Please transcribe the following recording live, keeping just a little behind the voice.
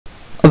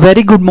A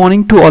very good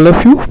morning to all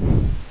of you.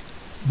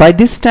 By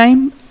this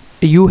time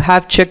you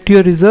have checked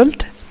your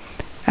result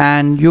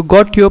and you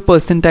got your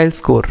percentile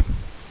score.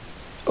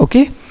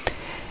 Okay,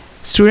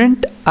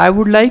 student, I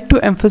would like to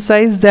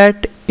emphasize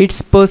that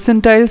it's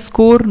percentile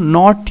score,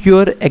 not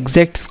your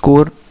exact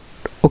score.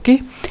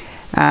 Okay,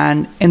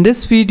 and in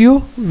this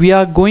video we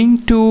are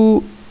going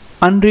to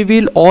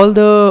unreveal all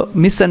the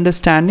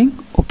misunderstanding.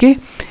 Okay,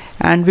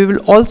 and we will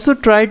also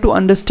try to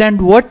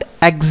understand what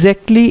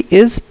exactly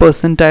is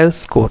percentile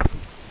score.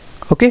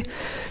 Okay,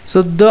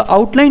 so the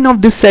outline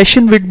of this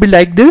session will be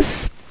like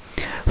this.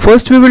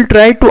 First we will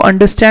try to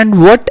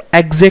understand what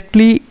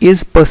exactly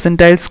is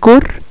percentile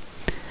score,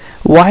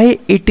 why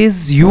it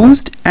is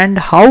used and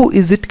how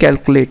is it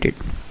calculated,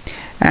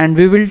 and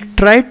we will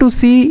try to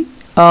see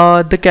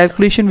the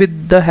calculation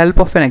with the help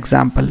of an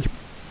example.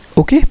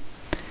 Okay,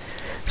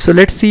 so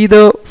let's see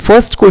the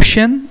first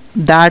question,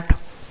 that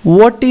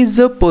what is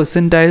a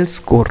percentile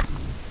score.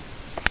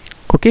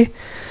 Okay,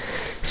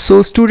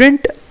 so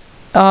student,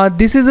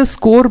 this is a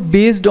score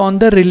based on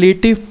the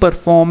relative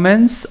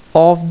performance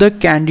of the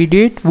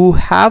candidate who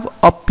have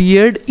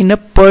appeared in a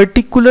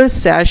particular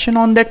session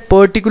on that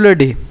particular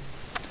day.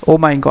 Oh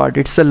my god,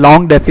 it's a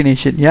long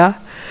definition. Yeah,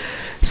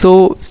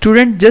 so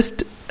student,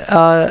 just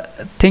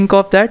think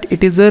of that.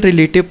 It is a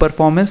relative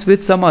performance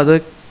with some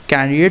other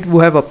candidate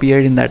who have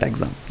appeared in that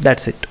exam.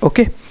 That's it.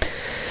 Okay,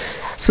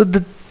 so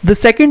the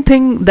second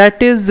thing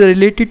that is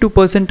related to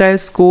percentile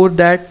score,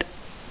 that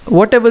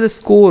whatever the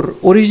score,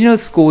 original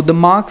score, the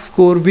mark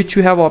score which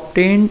you have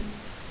obtained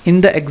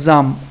in the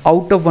exam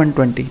out of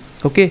 120,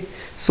 okay,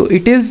 so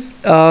it is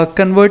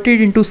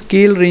converted into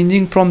scale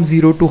ranging from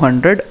 0 to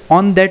 100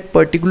 on that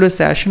particular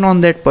session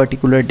on that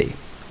particular day.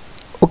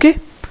 Okay,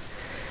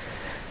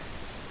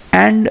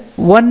 and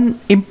one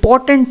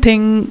important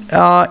thing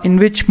in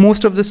which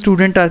most of the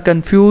students are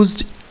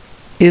confused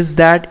is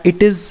that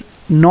it is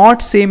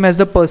not same as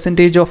the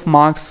percentage of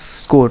marks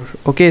score.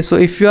 Okay, so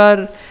if you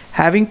are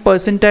having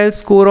percentile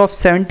score of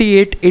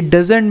 78, it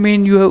doesn't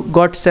mean you have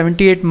got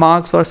 78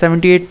 marks or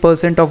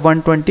 78% of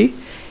 120.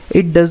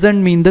 It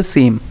doesn't mean the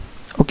same.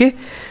 Okay,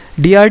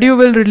 DRDO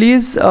will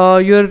release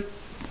your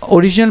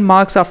original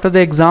marks after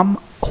the exam,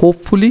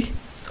 hopefully.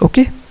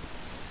 Okay,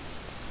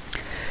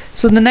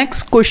 so the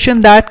next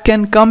question that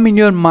can come in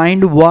your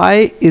mind,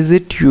 why is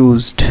it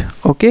used?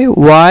 Okay,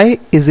 why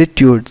is it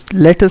used?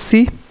 Let us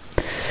see.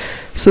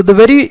 So the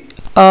very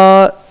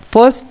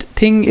first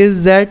thing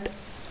is that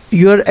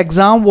your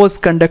exam was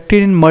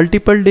conducted in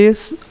multiple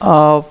days,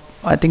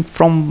 I think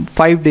from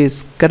 5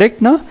 days,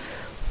 correct? No,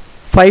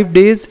 5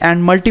 days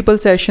and multiple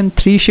session,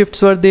 3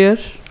 shifts were there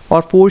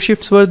or 4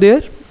 shifts were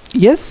there.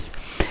 Yes,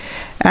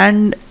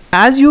 and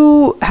as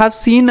you have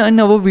seen in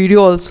our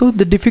video also,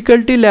 the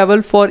difficulty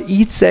level for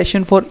each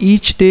session for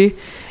each day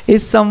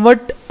is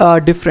somewhat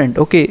different.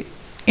 Okay,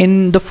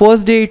 in the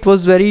first day it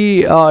was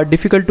very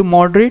difficult to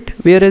moderate,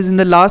 whereas in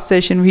the last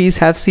session we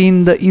have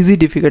seen the easy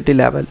difficulty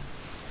level.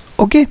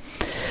 Okay,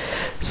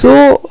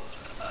 so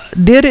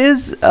there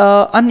is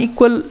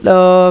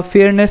unequal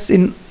fairness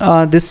in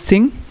this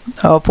thing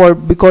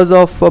because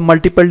of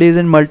multiple days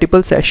and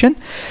multiple session.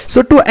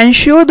 So to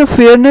ensure the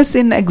fairness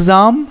in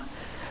exam,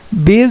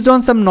 based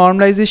on some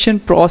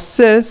normalization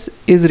process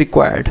is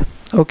required.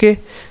 Okay,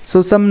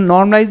 so some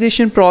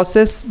normalization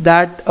process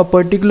that a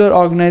particular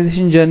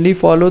organization generally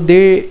follow,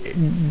 they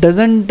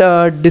doesn't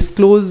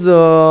disclose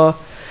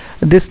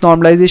this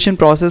normalization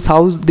process,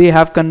 how they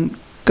have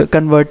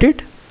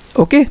converted.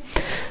 Okay,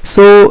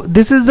 so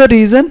this is the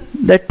reason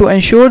that to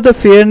ensure the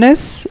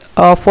fairness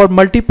for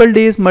multiple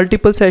days,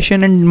 multiple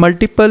session and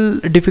multiple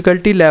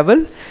difficulty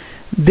level,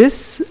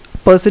 this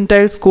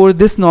percentile score,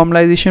 this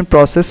normalization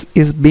process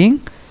is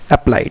being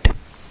applied.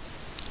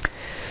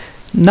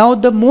 Now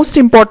the most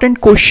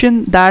important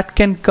question that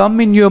can come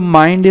in your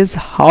mind is,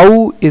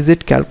 how is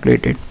it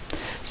calculated?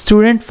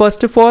 Student,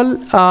 first of all,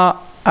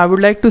 I would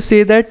like to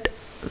say that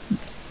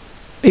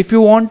if you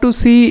want to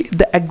see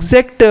the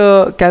exact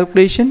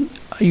calculation,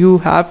 you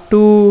have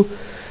to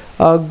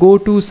go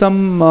to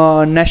some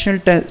national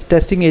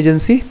testing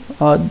agency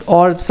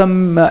or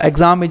some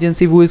exam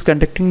agency who is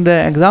conducting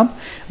the exam,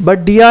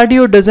 but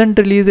DRDO doesn't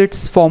release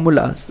its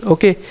formulas.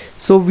 Okay,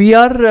 so we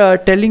are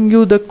telling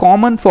you the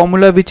common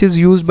formula which is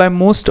used by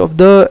most of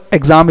the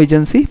exam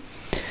agency.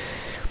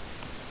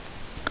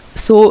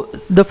 So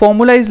the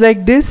formula is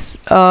like this,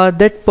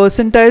 that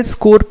percentile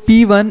score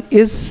P1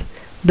 is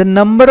the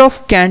number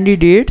of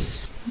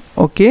candidates.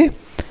 Okay,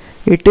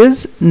 it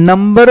is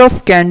number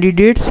of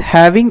candidates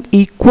having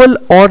equal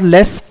or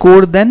less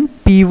score than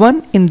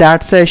P1 in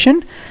that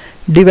session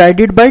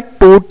divided by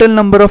total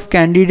number of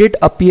candidates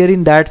appear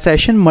in that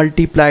session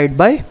multiplied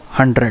by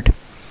 100.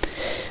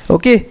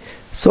 Okay,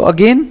 so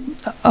again,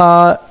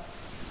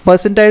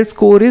 percentile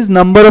score is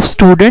number of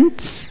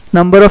students,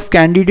 number of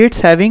candidates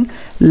having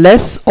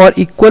less or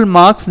equal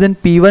marks than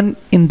P1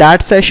 in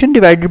that session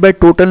divided by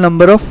total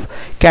number of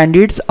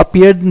candidates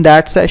appeared in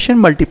that session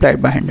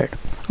multiplied by 100.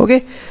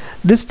 Okay,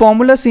 this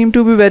formula seems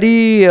to be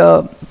very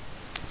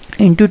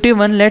intuitive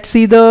one. Let's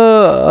see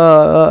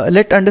the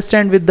let's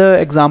understand with the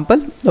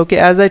example. Okay,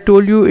 as I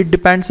told you, it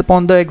depends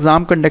upon the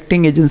exam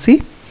conducting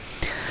agency.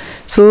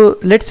 So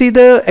let's see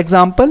the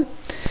example.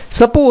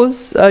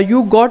 Suppose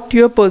you got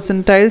your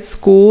percentile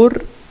score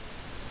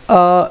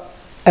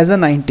as a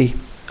 90.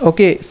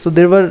 Okay, so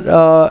there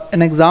were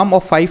an exam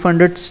of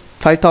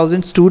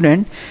 5,000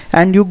 student,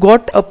 and you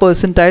got a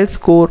percentile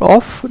score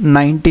of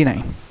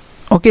 99.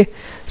 Okay,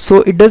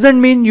 so it doesn't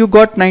mean you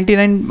got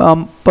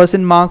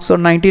 99% marks or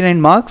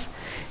 99 marks.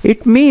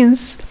 It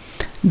means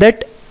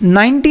that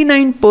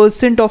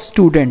 99% of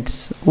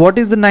students, what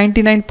is the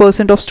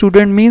 99% of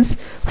student means?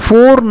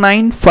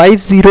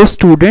 4950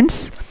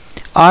 students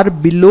are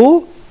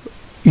below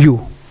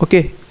you.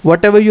 Okay,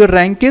 whatever your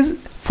rank is,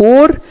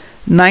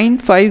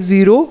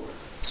 4950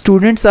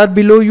 students are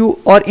below you,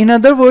 or in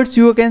other words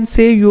you can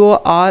say you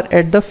are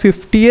at the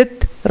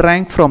 50th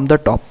rank from the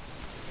top.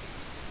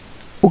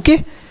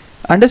 Okay,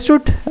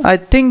 understood? I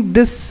think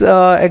this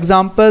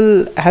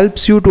example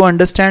helps you to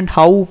understand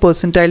how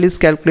percentile is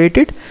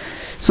calculated.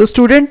 So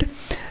student,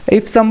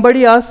 if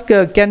somebody asks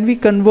can we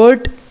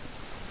convert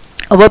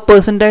our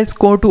percentile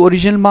score to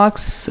original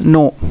marks?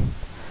 No.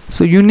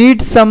 So you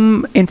need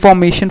some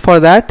information for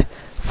that.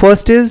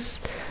 First is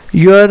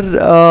your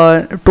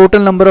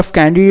total number of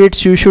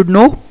candidates you should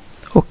know.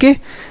 Okay,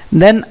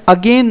 then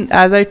again,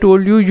 as I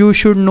told you, you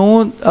should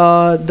know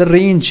the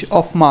range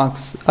of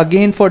marks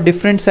again for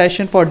different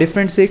session, for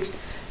different six,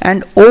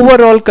 and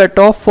overall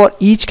cutoff for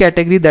each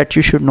category that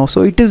you should know.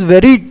 So it is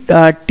very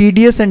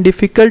tedious and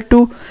difficult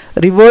to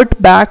revert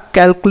back,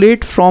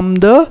 calculate from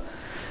the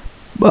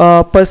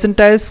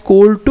percentile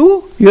score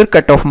to your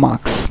cutoff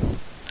marks.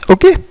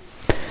 Okay,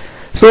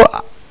 so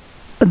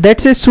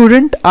that's it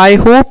student. I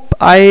hope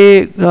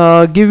I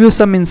give you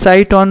some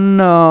insight on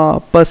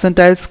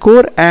percentile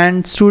score.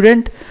 And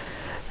student,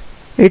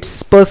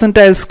 it's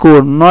percentile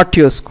score, not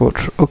your score.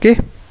 Okay,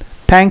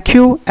 thank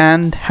you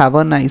and have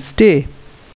a nice day.